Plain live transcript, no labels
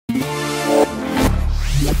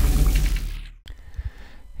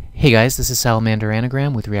Hey guys, this is Salamander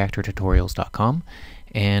Anagram with ReaktorTutorials.com,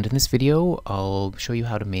 and in this video I'll show you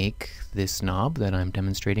how to make this knob that I'm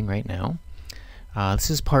demonstrating right now.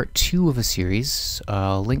 This is part 2 of a series.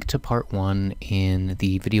 I'll link to part 1 in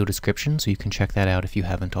the video description so you can check that out if you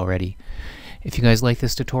haven't already. If you guys like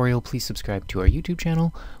this tutorial, please subscribe to our YouTube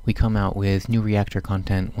channel. We come out with new Reaktor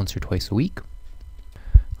content once or twice a week.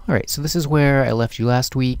 Alright, so this is where I left you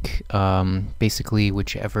last week. Basically,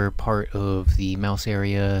 whichever part of the mouse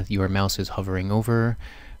area your mouse is hovering over,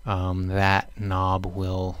 that knob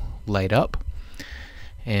will light up.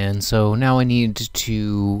 And so now we need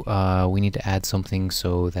to add something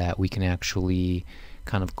so that we can actually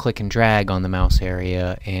kind of click and drag on the mouse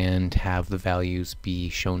area and have the values be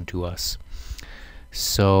shown to us.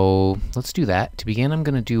 So let's do that. To begin, I'm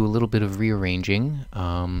going to do a little bit of rearranging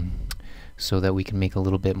so that we can make a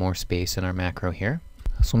little bit more space in our macro here.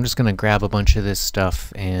 So I'm just going to grab a bunch of this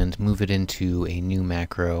stuff and move it into a new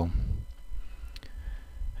macro.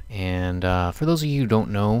 And for those of you who don't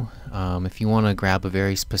know, if you want to grab a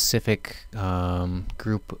very specific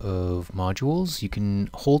group of modules, you can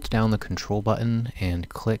hold down the control button and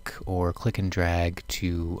click and drag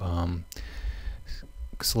to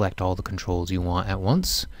select all the controls you want at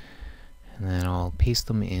once. And then I'll paste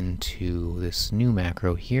them into this new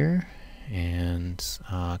macro here and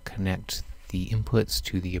connect the inputs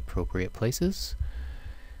to the appropriate places.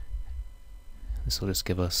 This will just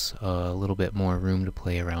give us a little bit more room to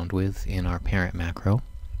play around with in our parent macro.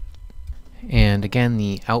 And again,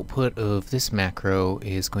 the output of this macro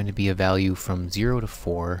is going to be a value from 0 to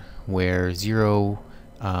 4, where 0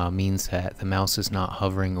 means that the mouse is not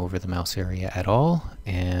hovering over the mouse area at all,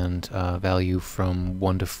 and value from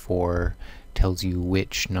 1 to 4 tells you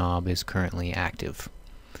which knob is currently active.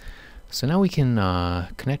 So now we can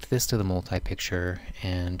connect this to the multi-picture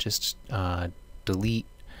and just delete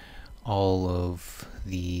all of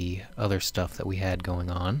the other stuff that we had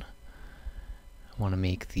going on. I want to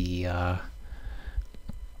make the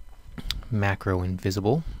macro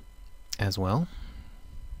invisible as well.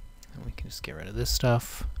 And we can just get rid of this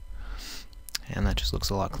stuff, and that just looks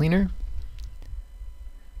a lot cleaner.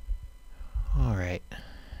 Alright,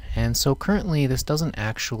 and so currently this doesn't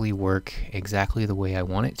actually work exactly the way I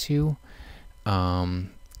want it to,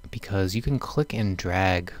 because you can click and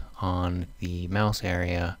drag on the mouse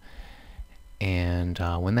area, and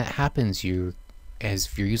when that happens,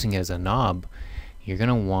 if you're using it as a knob, you're going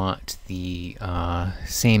to want the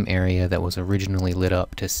same area that was originally lit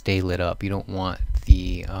up to stay lit up. You don't want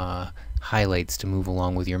the highlights to move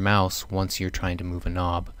along with your mouse once you're trying to move a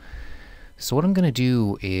knob. So what I'm going to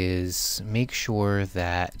do is make sure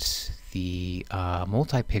that the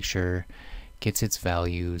multi-picture gets its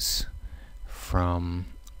values from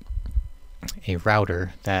a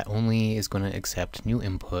router that only is going to accept new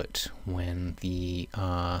input when the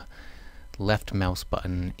left mouse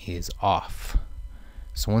button is off.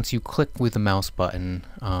 So once you click with the mouse button,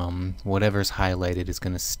 whatever's highlighted is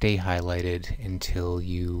going to stay highlighted until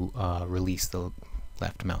you release the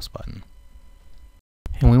left mouse button.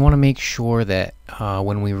 And we want to make sure that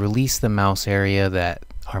when we release the mouse area that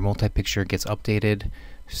our multi-picture gets updated.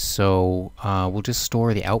 So we'll just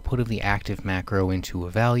store the output of the active macro into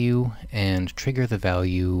a value and trigger the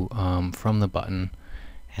value from the button,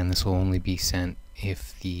 and this will only be sent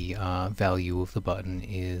if the value of the button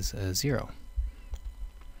is 0,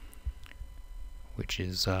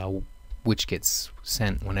 which gets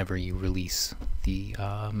sent whenever you release the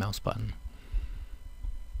mouse button.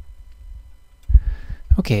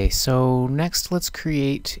 Okay, so next let's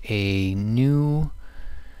create a new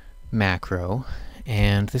macro,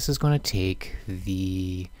 and this is going to take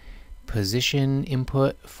the position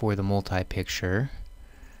input for the multi-picture.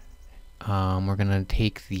 We're going to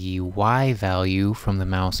take the Y value from the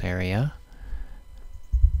mouse area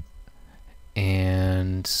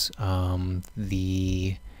and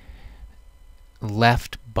the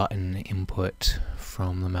left button input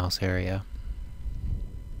from the mouse area.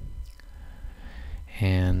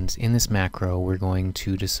 And in this macro, we're going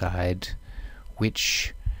to decide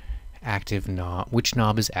which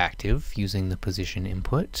knob is active using the position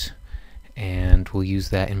input, and we'll use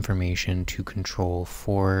that information to control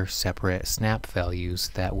 4 separate snap values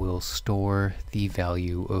that will store the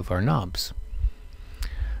value of our knobs.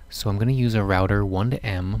 So I'm going to use a router 1 to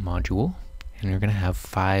M module, and we're going to have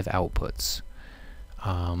 5 outputs.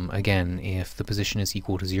 Again, if the position is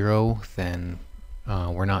equal to 0, then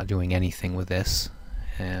we're not doing anything with this,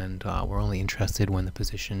 and we're only interested when the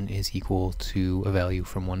position is equal to a value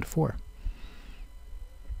from 1 to 4.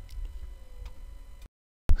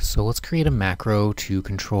 So let's create a macro to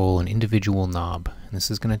control an individual knob. And this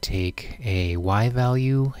is going to take a Y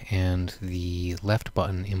value and the left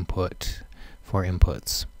button input for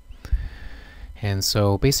inputs. And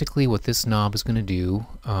so basically what this knob is going to do,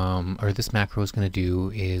 or this macro is going to do,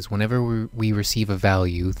 is whenever we receive a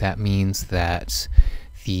value, that means that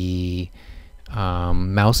the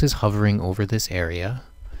mouse is hovering over this area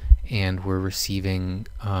and we're receiving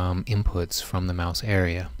inputs from the mouse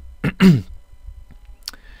area.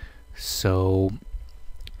 So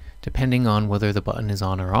depending on whether the button is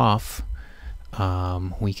on or off,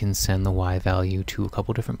 we can send the Y value to a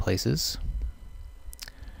couple different places.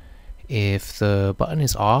 If the button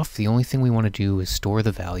is off, the only thing we want to do is store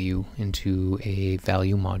the value into a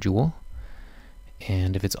value module.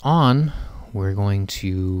 And if it's on, we're going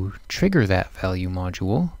to trigger that value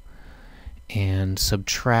module and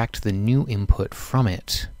subtract the new input from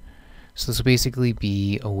it. So this will basically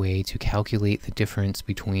be a way to calculate the difference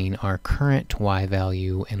between our current Y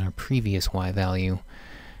value and our previous Y value.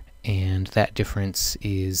 And that difference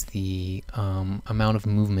is the amount of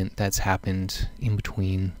movement that's happened in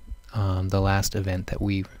between the last event that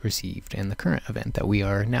we received and the current event that we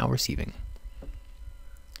are now receiving.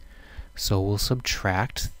 So we'll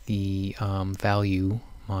subtract the value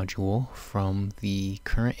module from the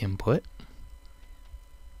current input.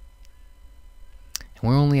 And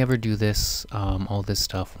we'll only ever do this, all this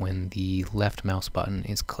stuff, when the left mouse button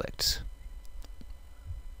is clicked.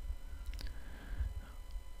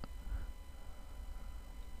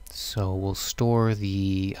 So we'll store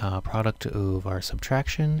the product of our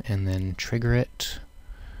subtraction and then trigger it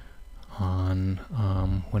on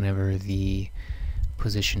whenever the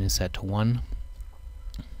position is set to 1.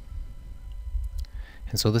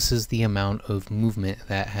 And so this is the amount of movement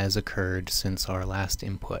that has occurred since our last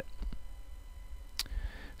input.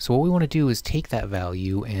 So what we want to do is take that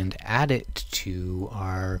value and add it to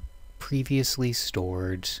our previously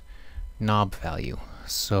stored knob value.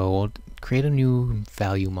 So we'll create a new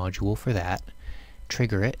value module for that,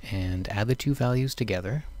 trigger it, and add the two values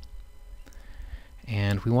together.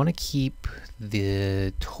 And we want to keep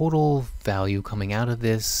the total value coming out of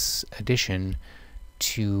this addition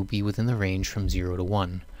to be within the range from 0 to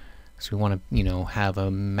 1. So we want to, have a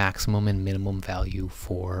maximum and minimum value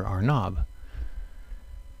for our knob.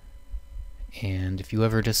 And if you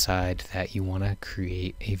ever decide that you want to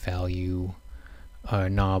create a value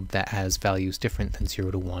knob that has values different than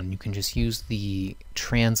 0 to 1, you can just use the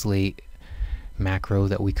translate macro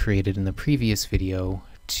that we created in the previous video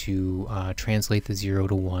to translate the 0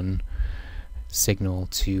 to 1 signal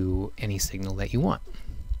to any signal that you want.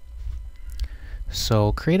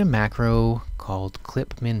 So create a macro called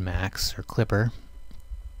clip min-max, or clipper,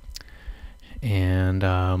 and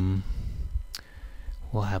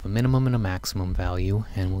we'll have a minimum and a maximum value,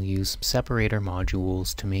 and we'll use some separator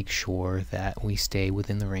modules to make sure that we stay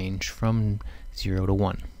within the range from 0 to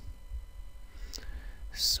 1.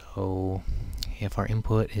 So if our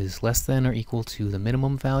input is less than or equal to the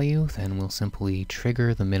minimum value, then we'll simply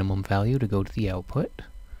trigger the minimum value to go to the output.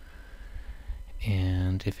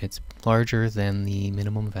 And if it's larger than the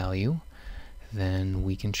minimum value, then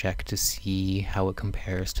we can check to see how it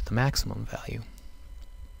compares to the maximum value.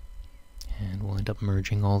 And we'll end up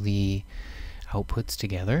merging all the outputs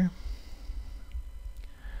together.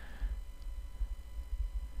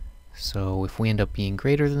 So if we end up being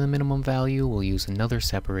greater than the minimum value, we'll use another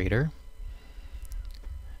separator.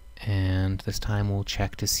 And this time we'll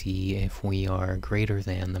check to see if we are greater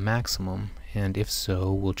than the maximum. And if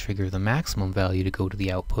so, we'll trigger the maximum value to go to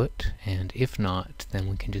the output. And if not, then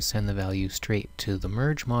we can just send the value straight to the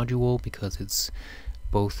merge module because it's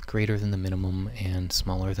both greater than the minimum and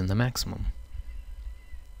smaller than the maximum.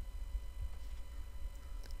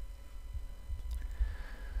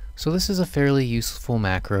 So this is a fairly useful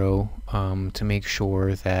macro to make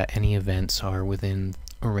sure that any events are within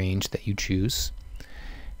a range that you choose.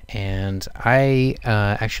 And I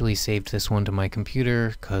actually saved this one to my computer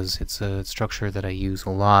because it's a structure that I use a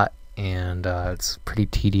lot, and it's pretty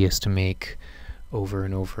tedious to make over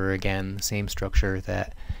and over again the same structure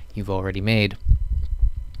that you've already made.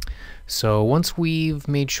 So once we've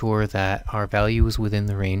made sure that our value is within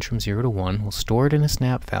the range from 0 to 1, we'll store it in a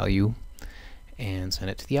snap value and send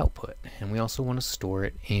it to the output. And we also want to store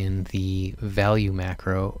it in the value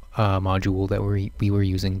macro module that we were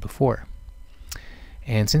using before.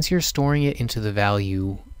 And since you're storing it into the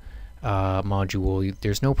value module,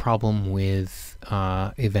 there's no problem with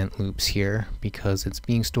event loops here because it's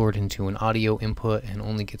being stored into an audio input and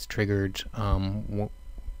only gets triggered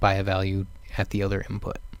by a value at the other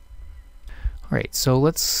input. Alright, so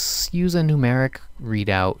let's use a numeric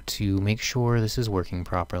readout to make sure this is working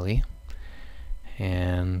properly.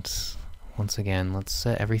 And once again, let's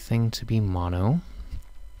set everything to be mono.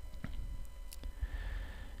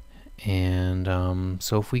 And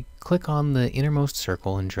so if we click on the innermost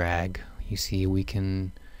circle and drag, you see we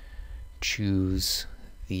can choose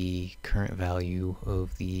the current value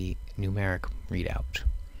of the numeric readout.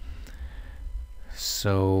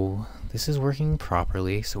 So this is working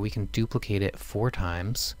properly, so we can duplicate it 4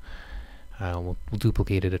 times. We'll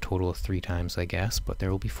duplicate it a total of 3 times, I guess, but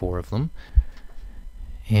there will be 4 of them.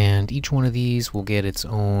 And each one of these will get its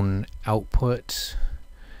own output,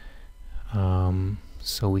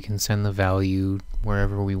 so we can send the value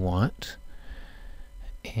wherever we want.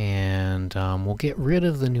 And we'll get rid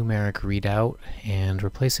of the numeric readout and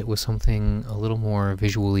replace it with something a little more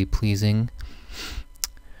visually pleasing.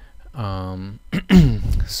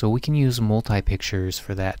 So we can use multi-pictures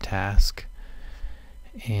for that task.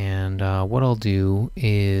 And what I'll do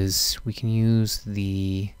is we can use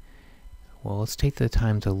well, let's take the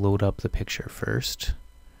time to load up the picture first.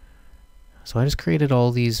 So I just created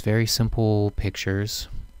all these very simple pictures.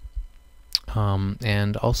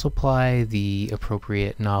 And I'll supply the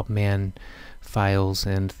appropriate knobman files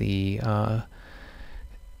and the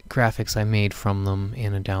graphics I made from them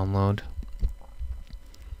in a download.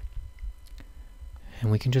 And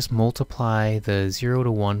we can just multiply the 0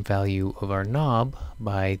 to 1 value of our knob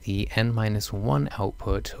by the n-1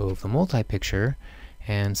 output of the multi-picture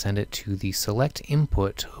and send it to the select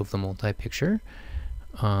input of the multi-picture.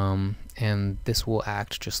 And this will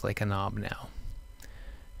act just like a knob now.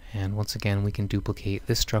 And once again, we can duplicate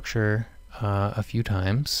this structure a few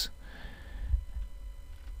times.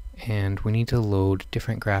 And we need to load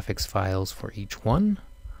different graphics files for each one,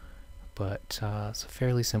 but it's a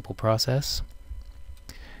fairly simple process.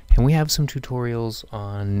 And we have some tutorials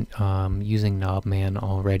on using Knobman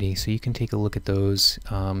already, so you can take a look at those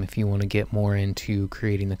if you want to get more into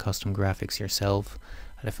creating the custom graphics yourself.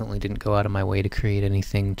 I definitely didn't go out of my way to create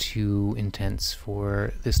anything too intense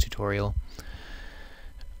for this tutorial.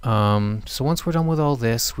 So once we're done with all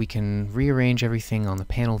this, we can rearrange everything on the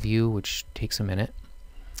panel view, which takes a minute.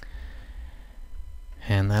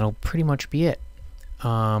 And that'll pretty much be it.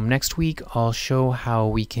 Next week, I'll show how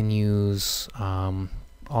we can use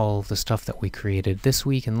all of the stuff that we created this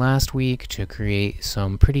week and last week to create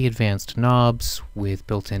some pretty advanced knobs with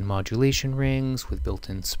built-in modulation rings, with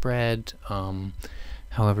built-in spread,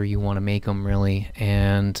 however you want to make them really.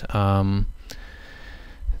 And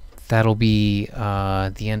that'll be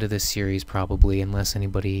the end of this series probably, unless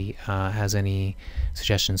anybody has any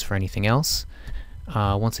suggestions for anything else.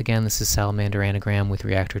 Once again, this is Salamander Anagram with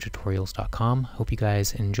reaktortutorials.com. Hope you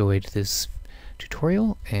guys enjoyed this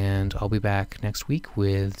tutorial, and I'll be back next week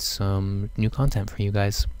with some new content for you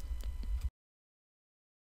guys.